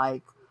good,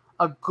 like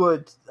a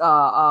good,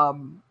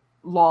 long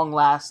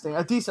lasting,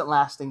 a decent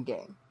lasting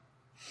game.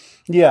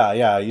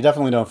 Yeah. You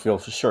definitely don't feel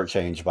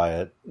shortchanged by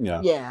it.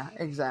 Yeah,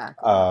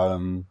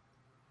 exactly.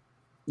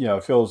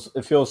 It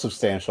feels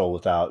substantial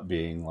without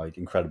being like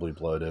incredibly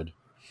bloated.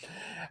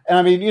 And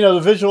I mean, the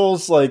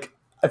visuals, like,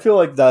 I feel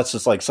like that's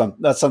just like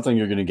that's something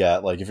you're gonna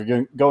get. Like if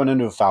you're going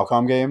into a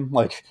Falcom game,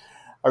 like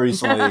I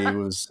recently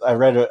I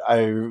read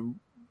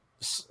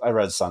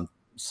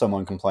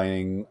someone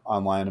complaining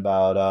online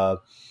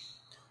about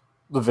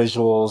the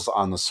visuals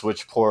on the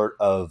Switch port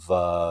of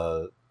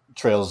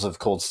Trails of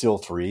Cold Steel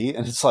 3,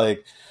 and it's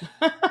like,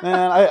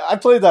 man, I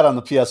played that on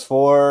the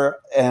PS4,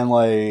 and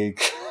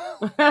like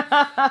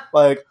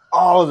like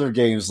all of their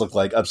games look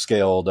like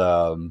upscaled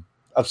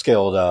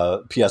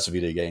PS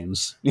Vita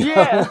games.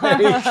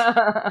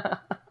 Yeah.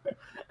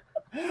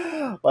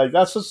 Like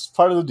that's just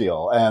part of the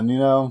deal, and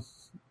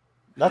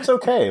that's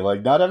okay.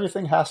 Like not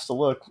everything has to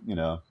look,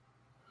 Yeah.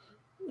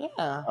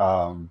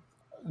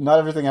 not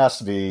everything has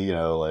to be,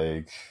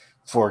 like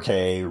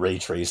 4K ray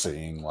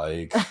tracing,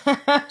 like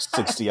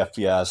 60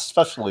 FPS,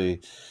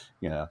 especially,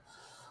 a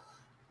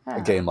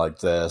game like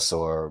this,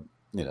 or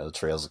the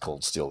Trails of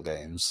Cold Steel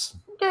games.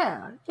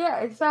 Yeah,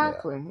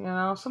 exactly.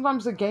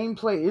 Sometimes the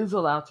gameplay is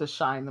allowed to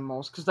shine the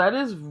most, because that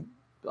is,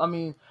 I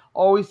mean,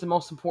 always the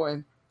most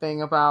important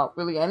thing about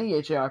really any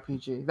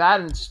JRPG.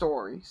 That and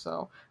story.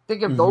 So I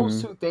think if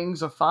those two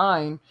things are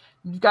fine,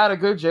 you've got a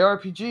good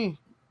JRPG.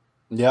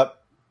 Yep,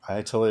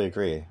 I totally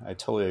agree.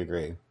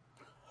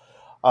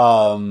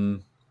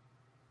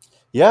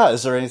 Yeah,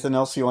 is there anything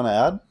else you want to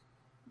add?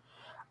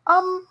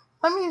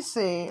 Let me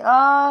see.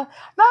 Not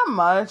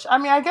much. I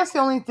mean, I guess the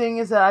only thing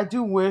is that I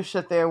do wish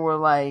that there were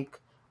like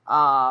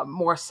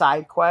more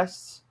side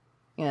quests,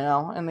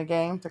 in the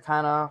game to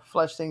kind of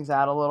flesh things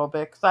out a little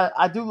bit. Because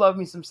I do love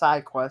me some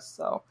side quests.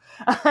 So.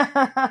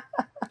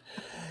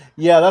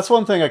 Yeah, that's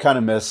one thing I kind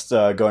of missed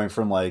going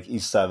from like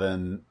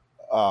E7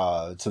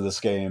 to this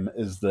game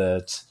is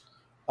that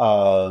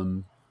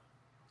um,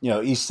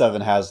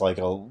 E7 has like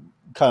a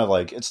kind of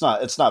like it's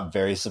not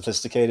very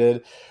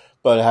sophisticated,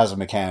 but it has a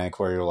mechanic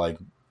where you're like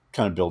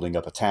kind of building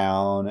up a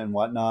town and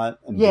whatnot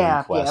and doing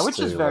Yeah, quests which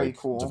is to very like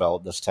cool.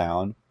 develop this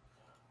town,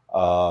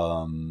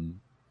 um,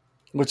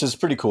 which is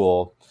pretty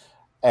cool.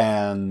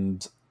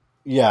 And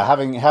yeah,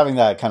 having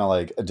that kind of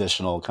like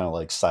additional kind of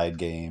like side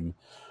game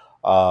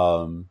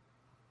um,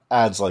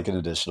 adds like an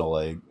additional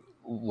like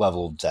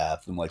level of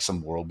depth and like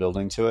some world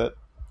building to it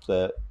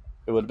that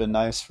it would have been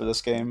nice for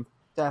this game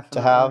to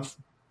Definitely. have.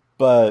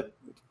 But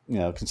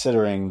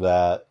considering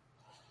that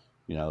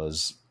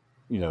is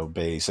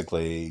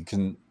basically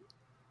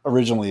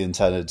originally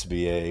intended to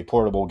be a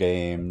portable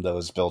game that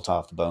was built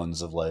off the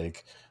bones of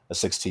like a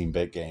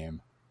 16-bit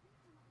game,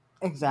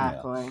 yeah,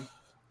 Exactly.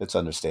 it's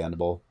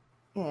understandable.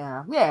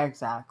 Yeah,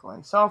 exactly.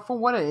 So for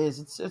what it is,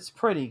 it's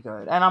pretty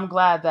good, and I'm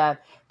glad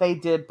that they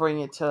did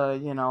bring it to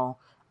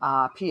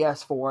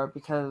PS4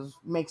 because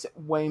it makes it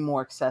way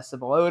more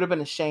accessible. It would have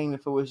been a shame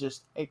if it was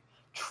just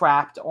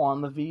trapped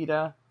on the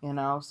Vita.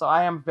 So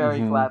I am very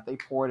Hmm. glad they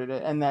ported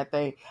it and that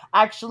they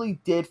actually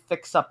did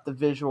fix up the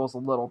visuals a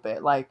little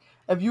bit. Like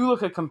if you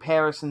look at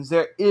comparisons,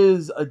 there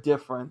is a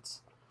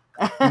difference.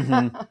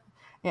 Hmm.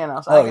 So I Oh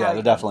yeah, gotta there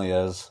give definitely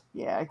is.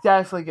 yeah, I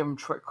definitely give them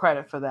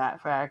credit for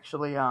that, for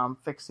actually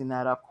fixing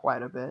that up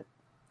quite a bit.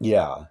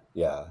 Yeah,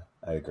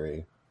 I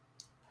agree.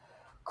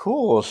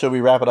 Cool. Should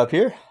we wrap it up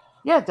here?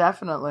 Yeah,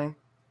 definitely.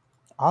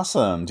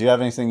 Awesome. Do you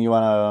have anything you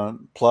want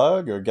to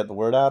plug or get the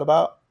word out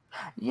about?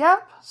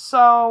 Yep.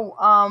 So,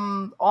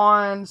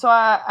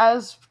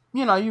 as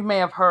you may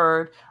have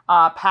heard,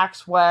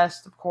 PAX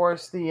West, of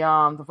course,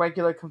 the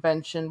regular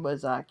convention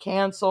was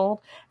canceled,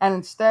 and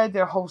instead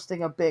they're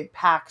hosting a big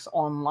PAX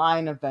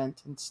Online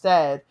event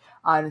instead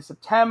in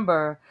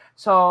September.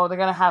 So they're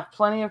gonna have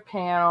plenty of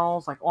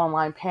panels, like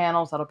online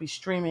panels that'll be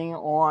streaming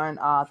on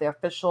their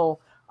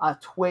official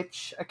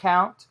Twitch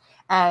account.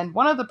 And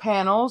one of the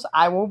panels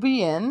I will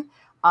be in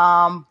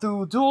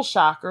through Dual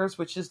Shockers,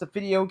 which is the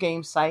video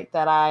game site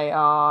that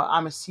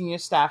I'm a senior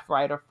staff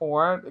writer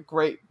for, a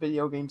great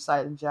video game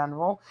site in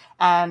general.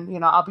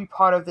 And I'll be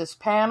part of this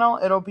panel.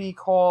 It'll be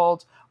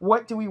called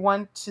 "What Do We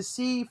Want to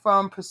See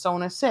from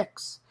Persona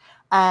 6?"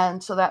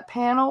 And so that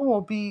panel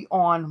will be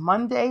on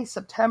Monday,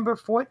 September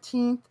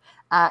 14th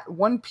at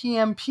 1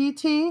 p.m.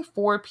 PT,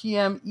 4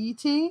 p.m.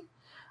 ET.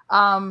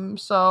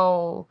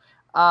 So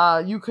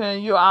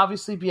you'll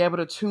obviously be able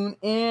to tune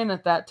in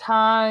at that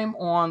time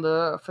on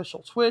the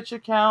official Twitch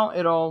account.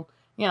 You'll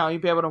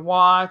be able to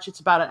watch.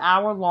 It's about an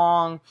hour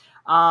long.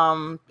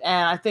 And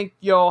I think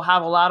you'll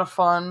have a lot of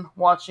fun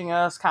watching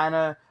us kind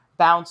of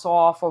bounce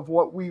off of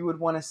what we would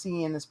want to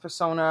see in this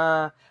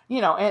Persona,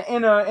 in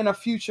a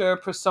future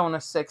Persona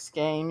 6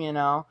 game.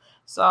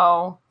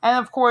 So, and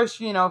of course,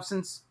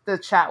 since the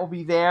chat will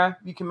be there,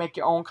 you can make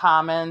your own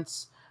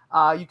comments.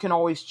 You can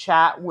always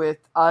chat with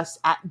us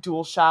at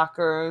Dual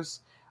Shockers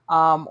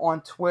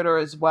on Twitter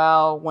as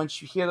well.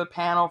 Once you hear the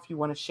panel, if you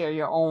want to share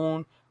your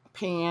own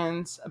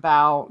opinions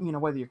about,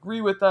 whether you agree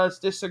with us,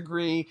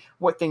 disagree,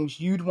 what things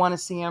you'd want to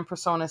see in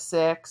Persona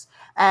 6.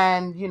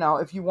 And,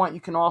 if you want,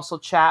 you can also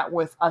chat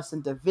with us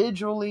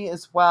individually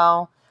as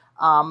well.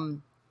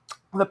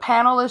 The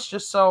panelists,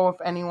 just so if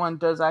anyone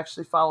does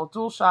actually follow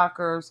Dual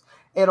Shockers,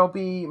 it'll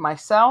be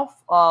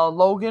myself,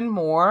 Logan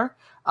Moore,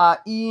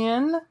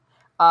 Ian,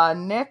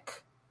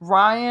 Nick,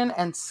 Ryan,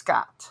 and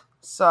Scott.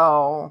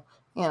 So,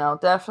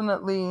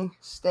 definitely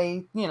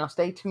stay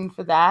tuned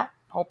for that.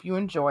 Hope you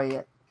enjoy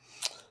it.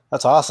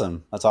 That's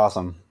awesome. That's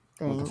awesome.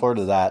 Looking forward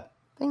to Thanks. that.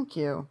 Thank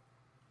you.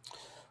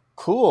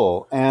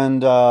 Cool.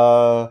 And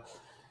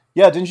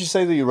yeah, didn't you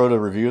say that you wrote a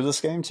review of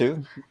this game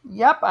too?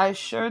 Yep, I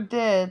sure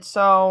did.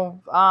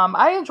 So,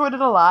 I enjoyed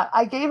it a lot.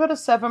 I gave it a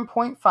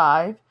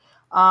 7.5.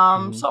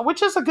 Hmm.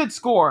 Which is a good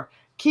score.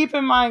 Keep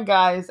in mind,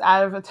 guys,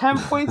 out of a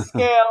 10-point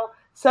scale,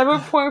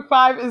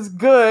 7.5 is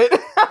good.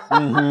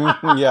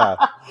 Hmm. Yeah.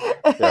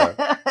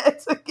 Yeah.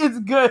 It's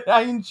good.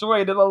 I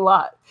enjoyed it a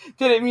lot.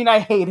 Didn't mean I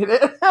hated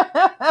it.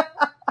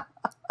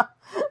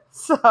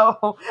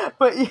 So,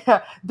 but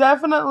yeah,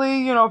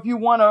 definitely, if you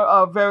want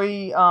a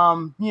very,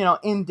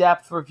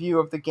 in-depth review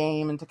of the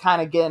game and to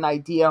kind of get an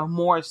idea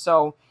more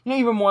so,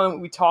 even more than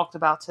what we talked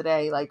about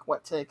today, like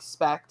what to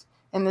expect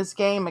in this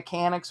game,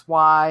 mechanics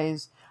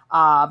wise,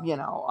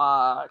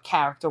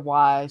 character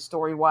wise,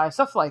 story wise,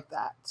 stuff like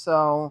that.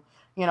 So,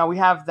 we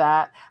have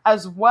that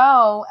as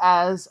well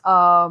as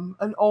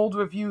an old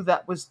review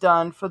that was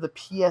done for the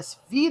PS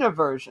Vita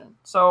version.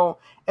 So,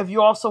 if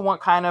you also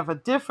want kind of a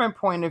different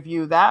point of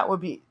view, that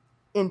would be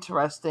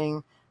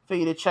interesting for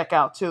you to check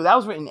out too. That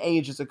was written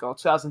ages ago,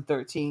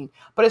 2013,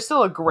 but it's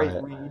still a great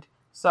Right. read.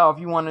 So if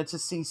you wanted to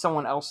see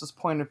someone else's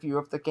point of view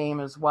of the game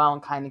as well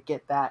and kind of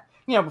get that,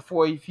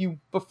 before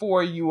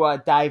you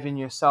dive in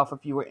yourself,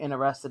 if you were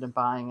interested in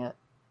buying it.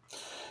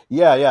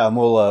 Yeah, and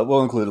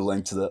we'll include a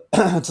link to the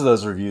to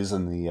those reviews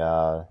in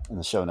the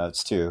show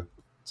notes too,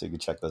 so you can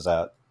check those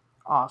out.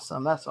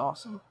 Awesome, that's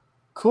awesome.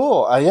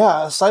 Cool.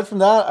 Yeah. Aside from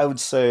that, I would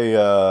say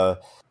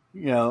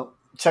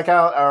check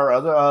out our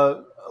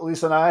other.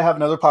 Lisa and I have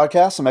another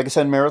podcast, the Mega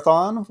Sen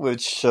Marathon,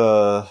 which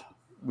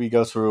we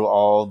go through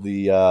all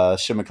the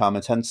Shin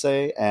Megami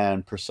Tensei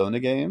and Persona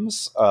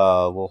games.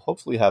 We'll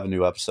hopefully have a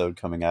new episode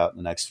coming out in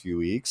the next few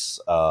weeks.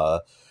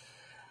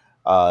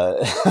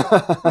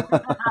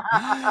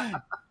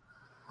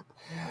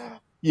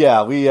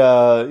 Yeah, we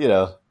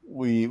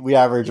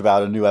average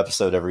about a new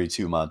episode every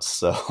 2 months,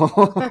 so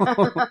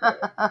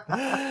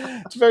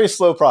it's a very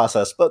slow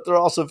process, but they're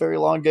also very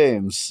long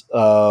games.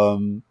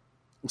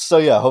 So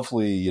yeah,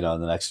 hopefully, in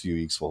the next few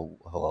weeks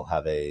we'll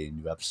have a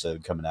new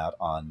episode coming out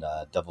on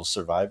Devil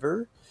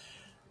Survivor,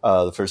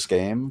 the first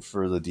game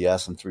for the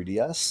DS and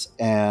 3DS.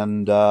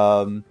 And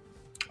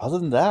other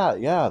than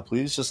that, yeah,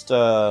 please just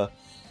spread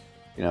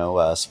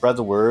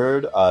the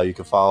word. You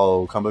can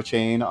follow Combo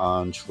Chain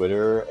on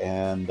Twitter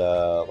and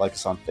like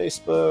us on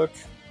Facebook.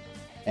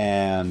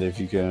 And if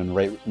you can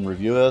rate and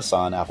review us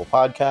on Apple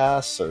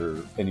Podcasts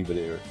or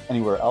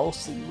anywhere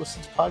else that you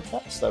listen to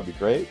podcasts, that'd be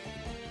great.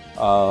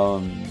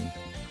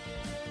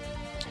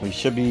 We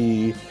should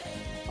be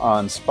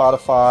on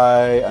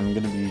Spotify. I'm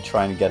going to be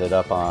trying to get it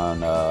up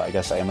on, I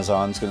guess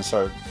Amazon's going to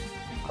start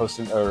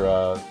hosting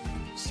or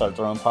start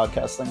their own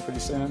podcast thing pretty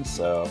soon.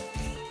 So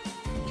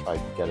try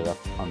to get it up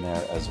on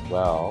there as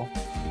well.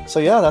 So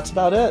yeah, that's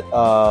about it.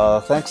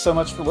 Thanks so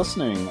much for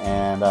listening,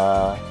 and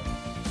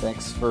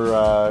thanks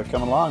for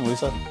coming along,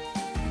 Lisa.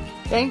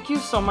 Thank you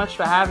so much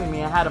for having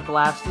me. I had a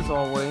blast as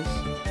always.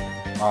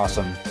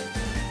 Awesome.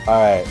 All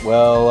right.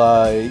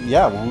 Well,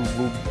 yeah,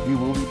 we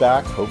will be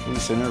back hopefully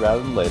sooner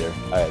rather than later.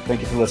 All right.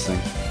 Thank you for listening.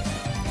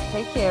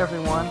 Take care,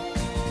 everyone.